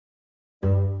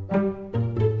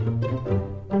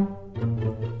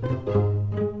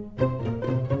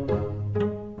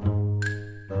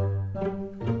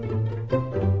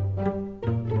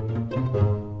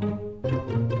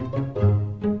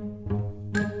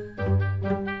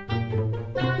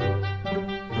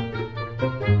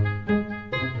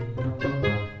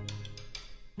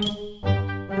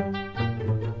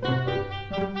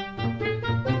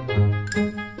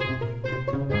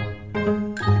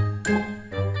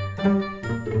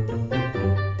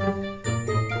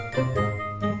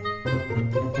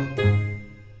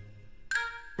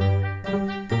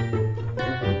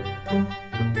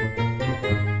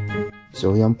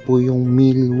So yan po yung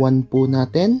meal 1 po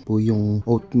natin. Po yung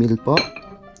oatmeal po.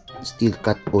 Steel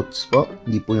cut oats po.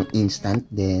 Hindi po yung instant.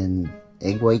 Then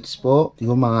egg whites po.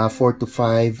 Yung mga 4 to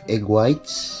 5 egg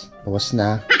whites. Bawas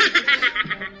na.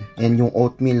 And yung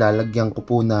oatmeal lalagyan ko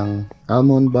po ng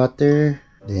almond butter.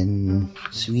 Then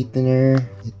sweetener,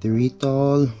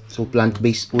 erythritol. So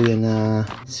plant-based po yan na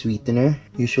sweetener.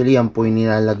 Usually yan po yung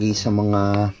nilalagay sa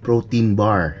mga protein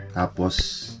bar. Tapos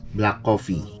black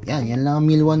coffee. Yan lang ang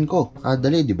meal 1 ko.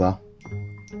 Kadali, di ba?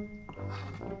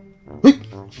 Uy!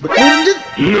 Ba't meron dyan?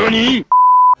 NANI?!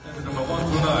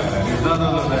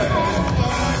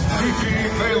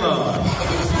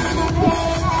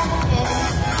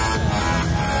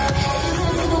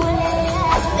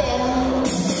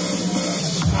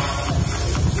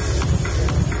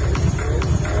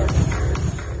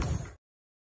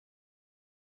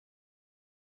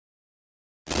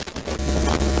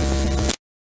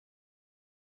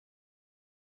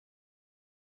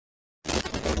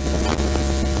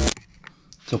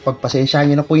 So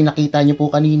pagpasensyahan nyo na po yung nakita nyo po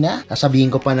kanina.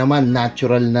 Sasabihin ko pa naman,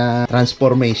 natural na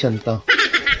transformation to.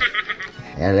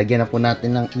 Ayan, lagyan na po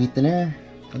natin ng sweetener.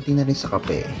 Kunti na rin sa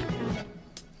kape.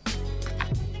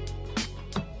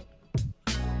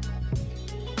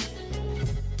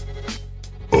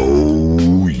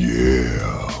 Oh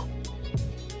yeah!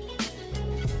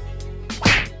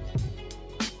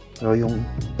 So yung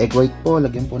egg white po,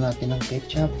 lagyan po natin ng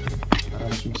ketchup. Para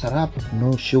mas masarap.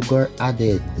 No sugar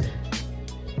added.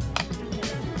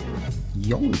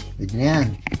 Yung, pwede na yan.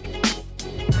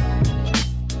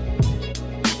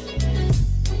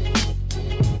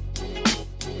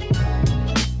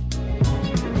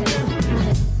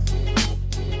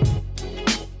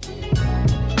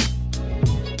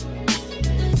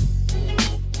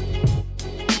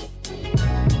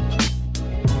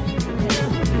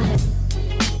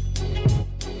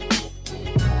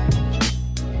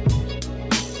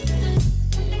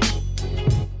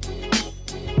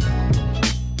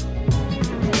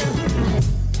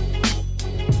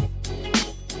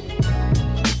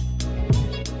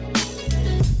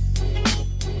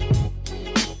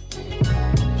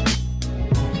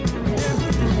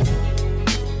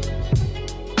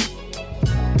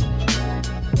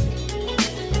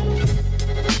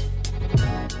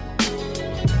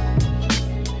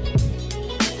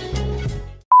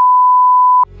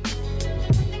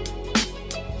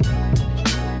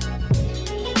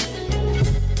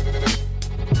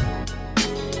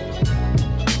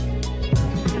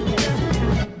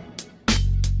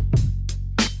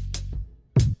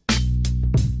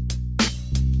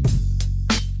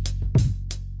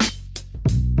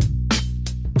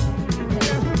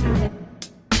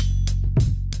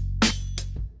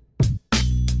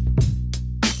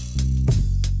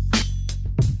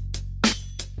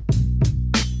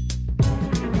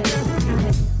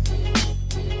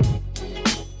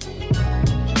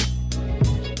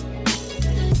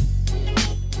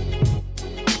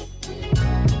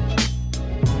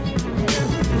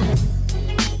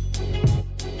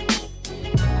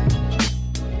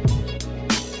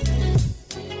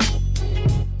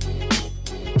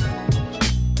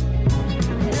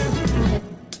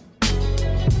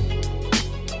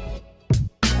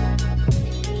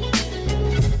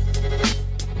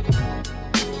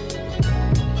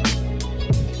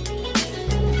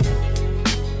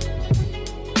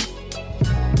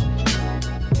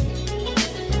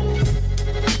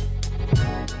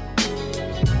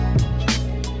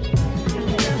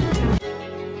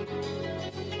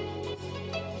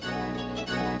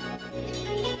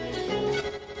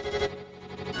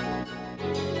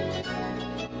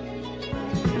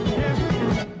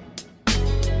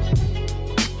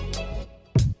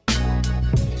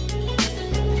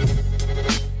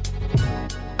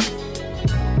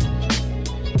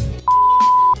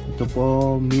 Ito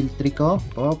po, meal 3 ko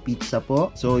po, pizza po.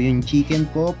 So yung chicken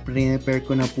po, prepare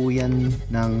ko na po yan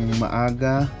ng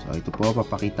maaga. So ito po,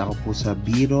 papakita ko po sa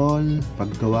B-roll.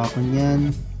 Paggawa ko niyan,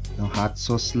 yung hot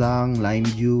sauce lang, lime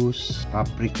juice,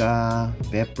 paprika,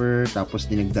 pepper, tapos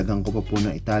dinagdagan ko pa po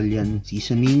ng Italian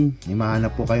seasoning. May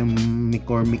mahanap po kayong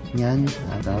McCormick niyan.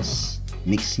 Tapos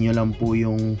mix nyo lang po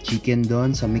yung chicken doon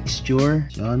sa mixture.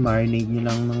 So, marinate nyo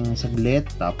lang ng saglit.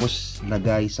 Tapos,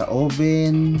 lagay sa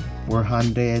oven.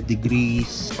 400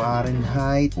 degrees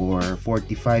Fahrenheit for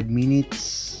 45 minutes.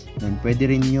 Then,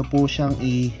 pwede rin nyo po siyang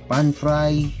i-pan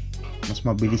fry. Mas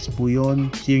mabilis po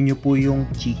yun. Sear nyo po yung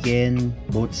chicken,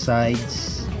 both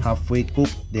sides. halfway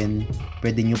cooked, then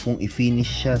pwede nyo pong i-finish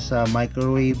siya sa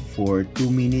microwave for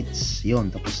 2 minutes. Yun,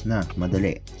 tapos na.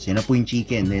 Madali. So yun na po yung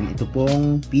chicken. Then ito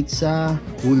pong pizza,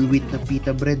 whole wheat na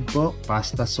pita bread po,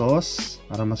 pasta sauce,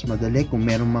 para mas madali. Kung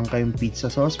meron man kayong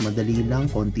pizza sauce, madali lang,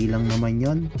 konti lang naman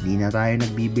yon. Hindi na tayo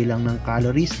nagbibilang ng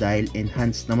calories dahil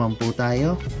enhanced naman po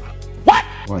tayo.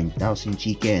 1,000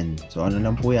 chicken. So ano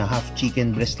lang po yan, half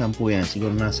chicken breast lang po yan.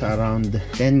 Siguro nasa around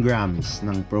 10 grams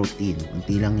ng protein.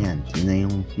 Unti lang yan. Yun na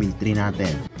yung meal 3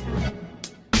 natin.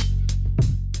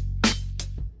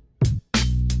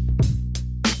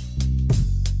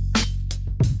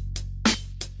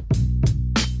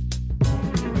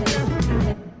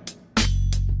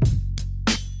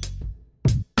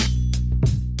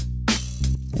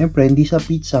 Siyempre, hindi sa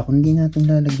pizza, kundi natin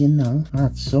lalagyan ng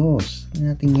hot sauce. Hindi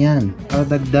natin yan. Para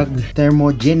dagdag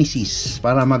thermogenesis.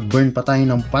 Para mag-burn pa tayo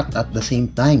ng pot at the same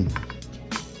time.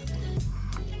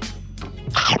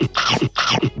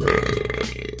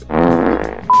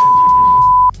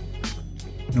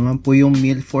 Naman po yung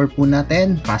meal 4 po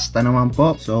natin. Pasta naman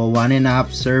po. So,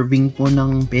 1.5 serving po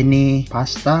ng penne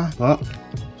pasta. Po.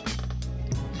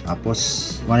 Tapos,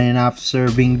 1.5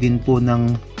 serving din po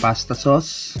ng pasta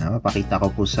sauce. Papakita ko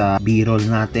po sa b-roll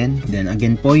natin. Then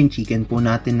again po, yung chicken po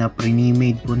natin na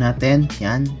pre-made po natin.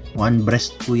 Yan. 1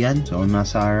 breast po yan. So,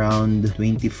 nasa around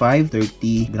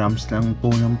 25-30 grams lang po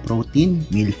ng protein.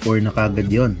 Meal 4 na kagad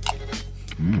yun.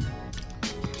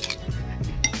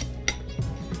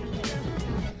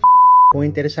 Kung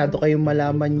interesado kayong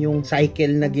malaman yung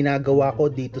cycle na ginagawa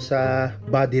ko dito sa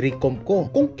body recomp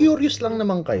ko, kung curious lang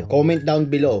naman kayo, comment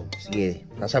down below. Sige,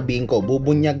 sasabihin ko,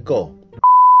 bubunyag ko.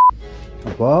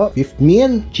 Apo, 5th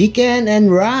meal, chicken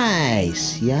and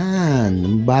rice.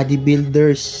 Yan,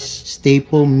 bodybuilder's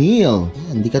staple meal.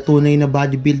 Yan, di ka tunay na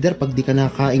bodybuilder pag di ka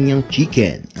nakain yung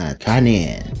chicken at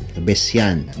kanin. The best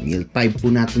yan. Meal 5 po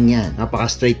natin yan.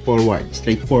 Napaka straightforward.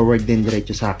 Straightforward din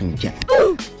diretso sa akin dyan.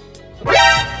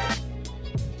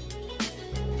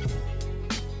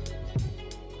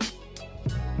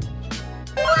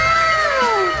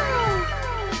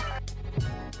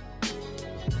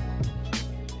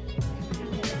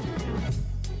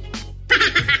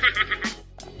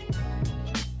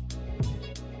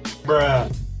 Bruh.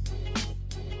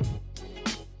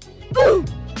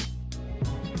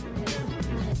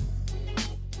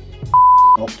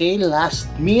 Okay,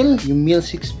 last meal. Yung meal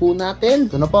 6 po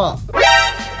natin. Ito na po.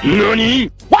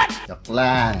 NANI? What? Joke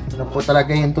lang. Ito na po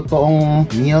talaga yung totoong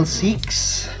meal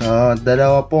 6.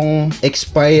 Dalawa pong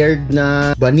expired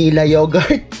na vanilla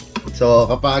yogurt. So,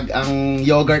 kapag ang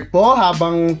yogurt po,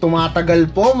 habang tumatagal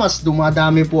po, mas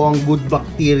dumadami po ang good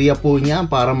bacteria po niya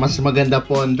para mas maganda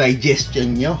po ang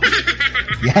digestion nyo.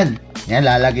 Yan. Yan,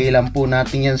 lalagay lang po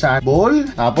natin yan sa bowl.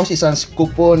 Tapos, isang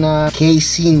scoop po na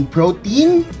casein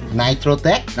protein.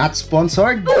 Nitrotech. Not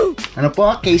sponsored. Ano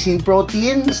po? Casein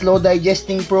protein. Slow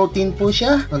digesting protein po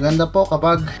siya. Maganda po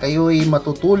kapag kayo'y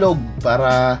matutulog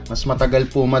para mas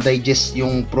matagal po ma-digest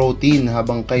yung protein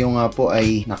habang kayo nga po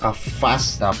ay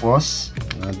naka-fast. Tapos,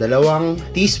 2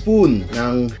 teaspoon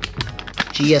ng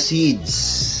chia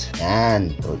seeds.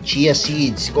 Yan. So, chia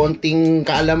seeds. Konting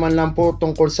kaalaman lang po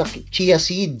tungkol sa chia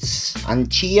seeds. Ang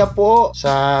chia po,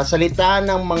 sa salita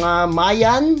ng mga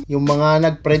Mayan, yung mga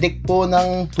nag-predict po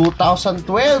ng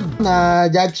 2012 na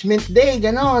Judgment Day,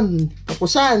 ganon.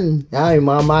 Tapusan. Yan, yung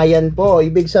mga Mayan po.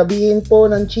 Ibig sabihin po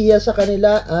ng chia sa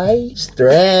kanila ay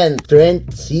strength. Strength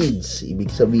seeds.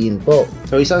 Ibig sabihin po.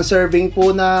 So, isang serving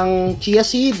po ng chia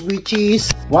seed, which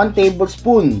is 1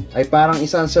 tablespoon, ay parang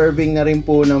isang serving na rin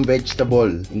po ng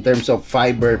vegetable. In terms of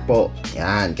fiber po.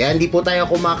 Yan. Kaya hindi po tayo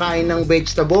kumakain ng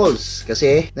vegetables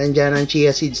kasi nandyan ang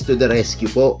chia seeds to the rescue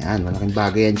po. Yan. Malaking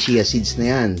bagay ang chia seeds na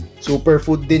yan.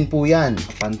 Superfood din po yan.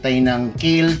 Pantay ng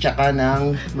kale tsaka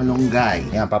ng malunggay.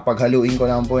 Yan. Papaghaluin ko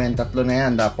lang po yung 3 na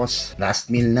yan. Tapos last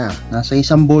meal na. Nasa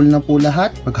isang bowl na po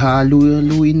lahat.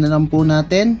 Paghaluin na lang po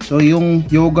natin. So yung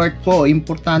yogurt po,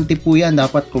 importante po yan.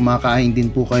 Dapat kumakain din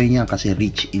po kayo niyan kasi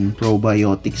rich in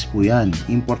probiotics po yan.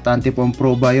 Importante po ang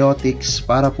probiotics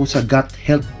para po sa gut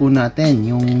health po natin,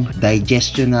 yung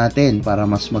digestion natin para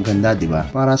mas maganda, di ba?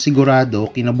 Para sigurado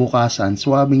kinabukasan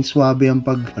swabing-swabe ang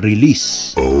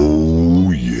pag-release. Oh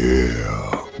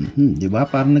yeah. Di ba?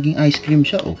 Parang naging ice cream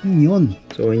siya, oh. Yun.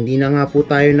 So hindi na nga po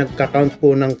tayo nagka-count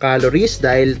po ng calories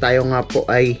dahil tayo nga po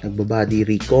ay nagbabody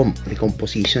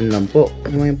recomposition lang po.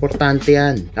 Ano importante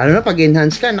yan? Lalo na pag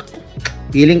enhance ka, naku.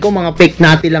 Feeling ko mga fake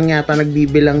natin lang yata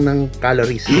nagbibilang ng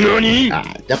calories. NANI?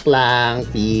 Joke lang.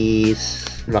 Peace.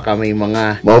 Baka may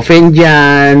mga ma-offend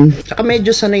dyan. Tsaka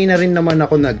medyo sanay na rin naman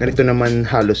ako na ganito naman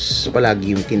halos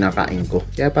palagi yung kinakain ko.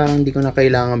 Kaya parang hindi ko na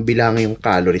kailangan bilangin yung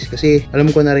calories kasi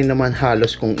alam ko na rin naman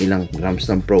halos kung ilang grams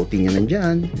ng protein yan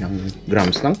nandyan, ilang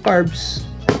grams ng carbs,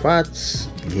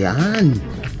 fats. Yan.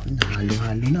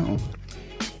 Halo-halo na oh.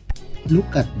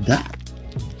 Look at that.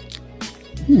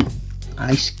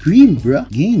 Ice cream, bro.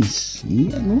 Gains.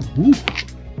 Yan oh.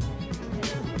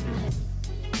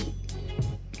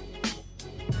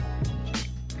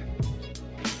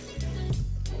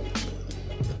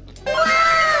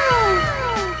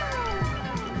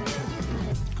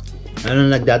 Ano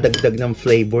nagdadagdag ng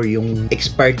flavor yung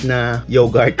expired na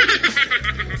yogurt?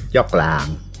 Joke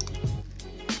lang.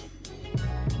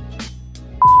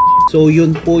 So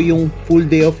yun po yung full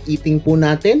day of eating po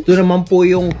natin. Ito naman po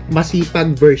yung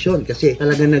masipag version kasi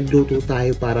talaga nagluto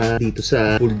tayo para dito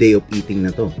sa full day of eating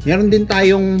na to. Meron din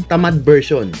tayong tamad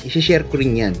version. I-share ko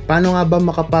rin yan. Paano nga ba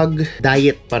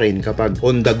makapag-diet pa rin kapag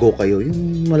on the go kayo?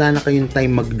 Yung wala na kayong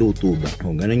time magluto ba?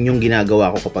 O, ganun yung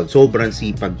ginagawa ko kapag sobrang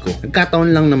sipag ko.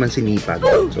 Nagkataon lang naman sinipag.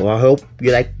 So I hope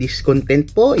you like this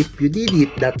content po. If you did,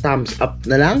 hit that thumbs up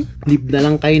na lang. Leave na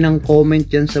lang kayo ng comment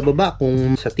dyan sa baba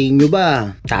kung sa tingin nyo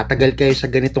ba tatagal kayo sa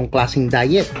ganitong klaseng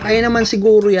diet. Kaya naman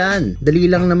siguro yan. Dali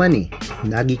lang naman eh.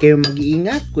 Lagi kayo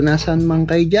mag-iingat kung nasaan man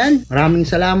kayo dyan. Maraming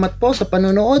salamat po sa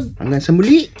panonood. Hanggang sa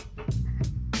muli.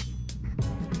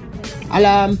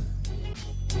 Alam.